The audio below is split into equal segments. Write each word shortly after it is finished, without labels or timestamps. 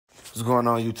What's going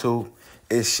on, YouTube?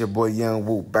 It's your boy Young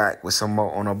Woo back with some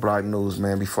more on the block news,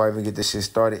 man. Before I even get this shit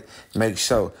started, make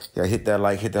sure y'all hit that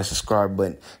like, hit that subscribe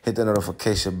button, hit the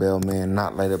notification bell, man.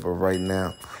 Not later, but right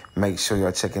now. Make sure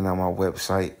y'all checking out my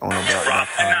website on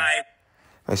theblock.com.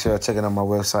 Make sure y'all checking out my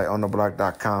website on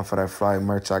theblock.com for that fly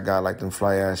merch I got, like them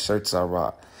fly ass shirts I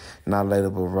rock. Not later,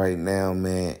 but right now,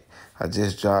 man. I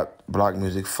just dropped Block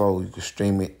Music 4. You can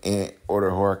stream it and order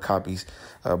hard copies.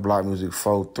 Block Music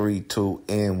 4, 3, 2,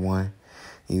 and 1.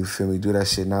 You feel me? Do that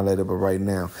shit not later, but right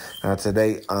now. Now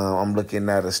today, I'm looking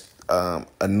at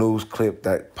a news clip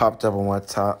that popped up on my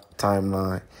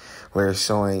timeline where it's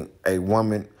showing a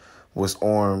woman was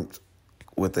armed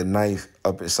with a knife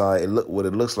up inside. What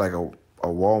it looks like a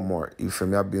Walmart. You feel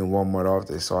me? I be in Walmart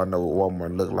often, so I know what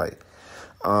Walmart look like.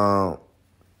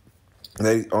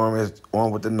 Lady armed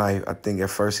with the knife. I think at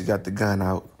first he got the gun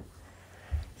out.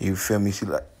 You feel me?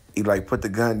 He put the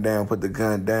gun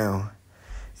down,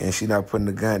 and she not putting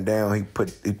the gun down. He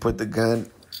put the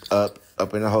gun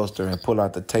up in the holster and pull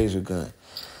out the taser gun.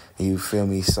 You feel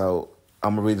me? So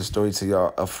I'm gonna read the story to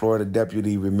y'all. A Florida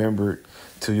deputy remembered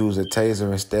to use a taser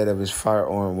instead of his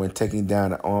firearm when taking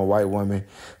down an armed white woman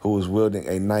who was wielding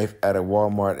a knife at a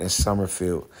Walmart in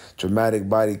Summerfield. Dramatic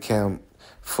body cam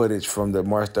footage from the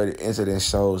March 30 incident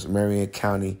shows Marion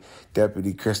County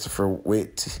Deputy Christopher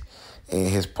Witt and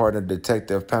his partner,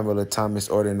 Detective Pamela Thomas,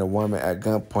 ordering the woman at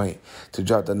gunpoint to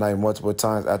drop the knife multiple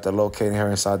times after locating her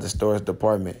inside the store's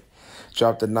department.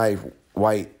 Drop the knife,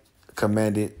 White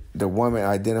commanded. The woman,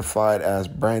 identified as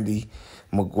Brandy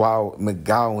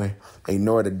McGowan,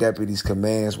 ignored the deputy's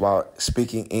commands while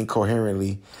speaking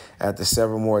incoherently. After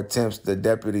several more attempts, the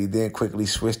deputy then quickly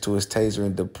switched to his taser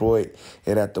and deployed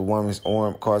it at the woman's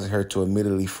arm, causing her to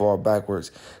immediately fall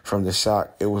backwards from the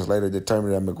shock. It was later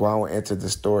determined that McGowan entered the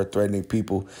store threatening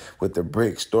people with the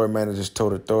brick. Store managers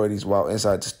told authorities while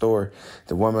inside the store,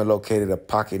 the woman located a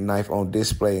pocket knife on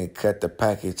display and cut the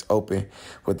package open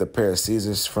with a pair of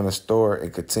scissors from the store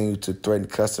and continued to threaten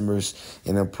customers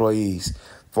and employees.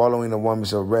 Following the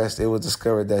woman's arrest, it was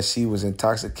discovered that she was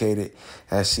intoxicated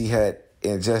as she had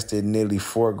ingested nearly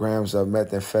 4 grams of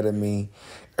methamphetamine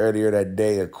earlier that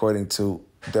day, according to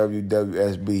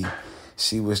WWSB.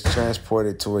 She was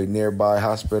transported to a nearby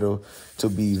hospital to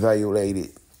be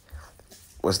evaluated.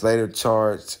 Was later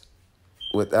charged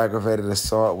with aggravated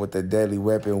assault with a deadly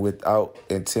weapon without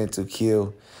intent to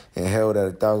kill and held at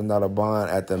a $1,000 bond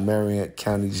at the Marion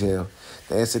County Jail.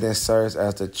 The incident serves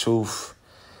as the truth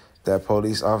that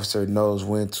police officer knows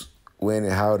when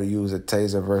and how to use a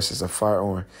taser versus a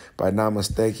firearm by not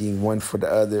mistaking one for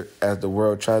the other, as the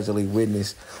world tragically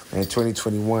witnessed in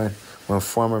 2021 when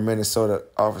former Minnesota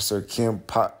officer Kim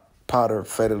Potter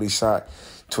fatally shot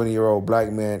 20-year-old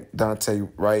black man Dante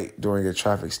Wright during a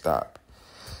traffic stop.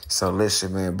 So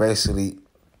listen, man, basically,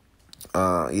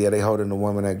 they holding the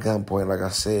woman at gunpoint, like I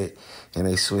said, and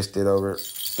they switched it over.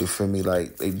 You feel me?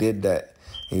 Like, they did that.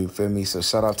 You feel me? So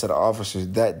shout out to the officers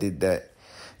that did that.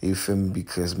 You feel me?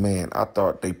 Because, man, I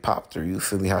thought they popped her. You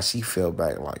feel me? How she fell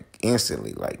back, like,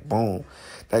 instantly, like, boom.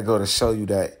 That go to show you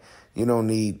that you don't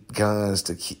need guns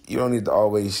you don't need to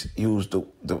always use the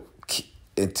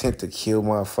intent to kill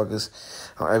motherfuckers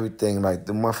on everything. Like,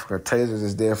 the motherfucking tasers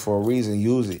is there for a reason.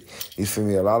 Use it. You feel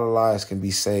me? A lot of lives can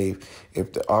be saved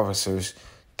if the officers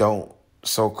don't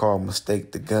so-called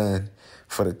mistake the gun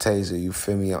for the taser. You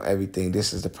feel me? On everything.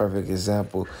 This is the perfect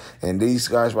example. And these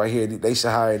guys right here, they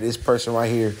should hire this person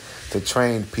right here to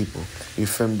train people. You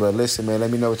feel me? But listen, man, let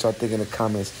me know what y'all think in the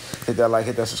comments. Hit that like,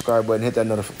 hit that subscribe button, hit that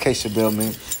notification bell,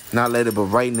 man. Not later, but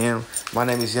right now. My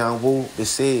name is Young Woo.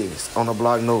 This is On The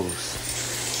Block News.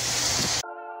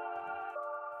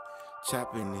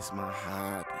 Chopping is my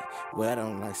hobby. Wet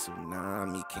on like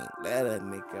tsunami. Can't let a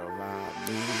nigga rob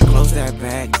me. Close that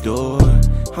back door.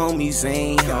 Homies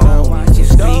ain't home.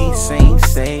 Just streets ain't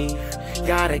safe.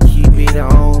 Gotta keep it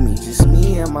on me. Just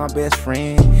me and my best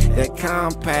friend. That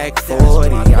compact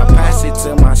 40. I pass it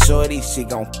to my shorty. She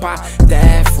gon' pop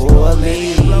that for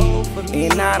me.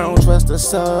 And I don't trust her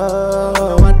soul.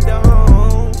 No, I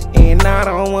don't. And I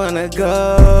don't wanna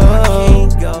go. I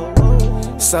can't go.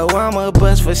 So I'm a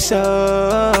bust for sure.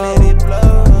 Let it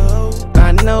blow.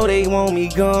 I know they want me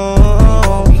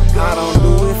gone. I don't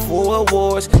do it for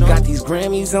awards. Got these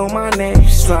Grammys on my neck.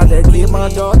 Tried to give my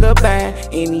dog a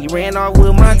bag, and he ran off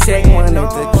with my check. Wanted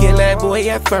to kill that boy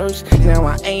at first. Now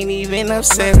I ain't even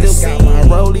upset. Still got my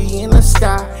rollie in the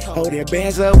sky. Hold their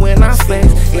bands up when I flex.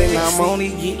 And I'm only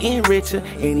getting richer,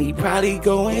 and he probably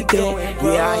going dead.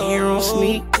 Yeah, I hear him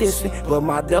sneak dissing, but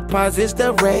my deposit's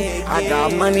the red. I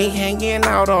got money hanging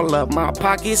out all up my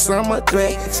pockets. I'm a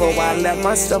threat. So I let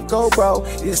myself go, bro.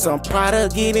 This I'm proud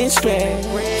of getting stressed.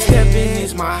 Stepping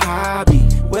is my hobby.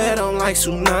 Wet on like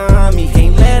tsunami.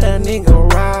 Can't let a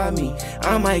nigga rob me.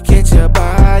 I might catch a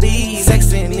body.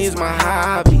 Sexting is my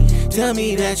hobby. Tell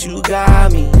me that you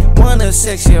got me. Wanna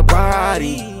sex your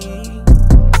body.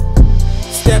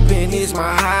 Stepping is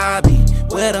my hobby.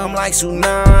 Wet 'em like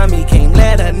tsunami. Can't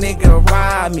let a nigga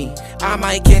rob me. I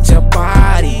might catch a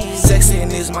body.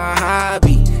 Sexing is my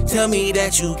hobby. Tell me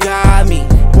that you got me.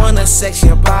 Wanna sex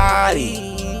your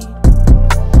body.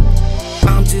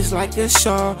 I'm just like a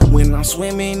shark when I'm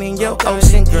swimming in your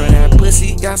ocean. Girl, that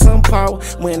pussy got some power.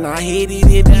 When I hit it,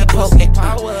 it be potent.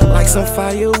 Like some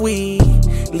fireweed.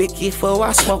 Lick it before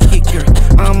I smoke it, girl.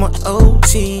 I'm an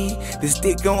OG. This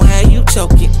dick gon' have you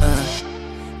choking,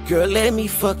 Girl, let me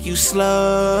fuck you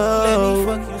slow.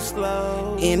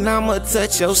 And I'ma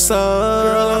touch your soul.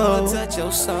 Girl, I'ma touch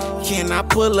your soul. Can I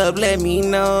pull up? Let me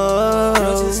know.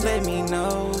 Girl, just let me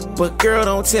know. But girl,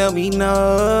 don't tell me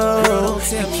no. Girl, don't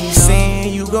tell me keep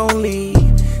saying you gon' leave.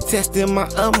 Testing my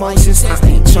emotions. I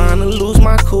ain't tryna lose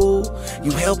my cool.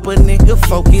 You help a nigga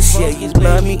focus. Yeah, you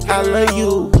love me, I love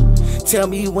you. Tell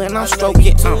me when I'm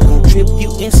stroking. I'm gon' trip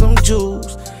you in some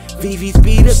jewels. VV's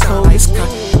be the coldest cut.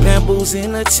 Bamboos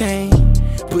in a chain.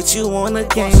 Put you on a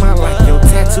game. I like your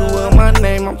tattoo of my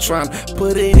name. I'm tryna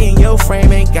put it in your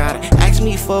frame. Ain't gotta ask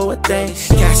me for a thing.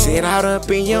 Cash it out up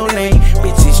in your name.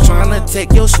 Bitches tryna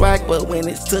take your swag, but when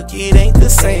it's took, it ain't the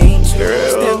same. Girl,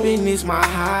 stepping is my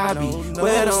hobby.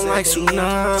 Wet 'em like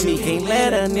tsunami. Can't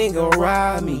let a nigga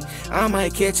rob me. I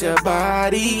might catch a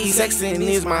body. Sexing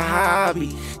is my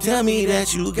hobby. Tell me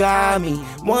that you got me.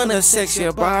 Wanna sex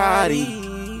your body.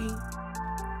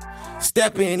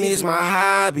 Stepping is my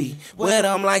hobby. Wet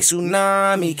 'em like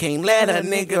tsunami. Can't let a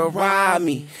nigga rob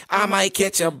me. I might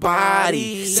catch a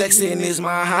body. Sexing is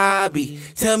my hobby.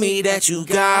 Tell me that you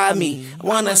got me.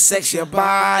 Wanna sex your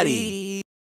body.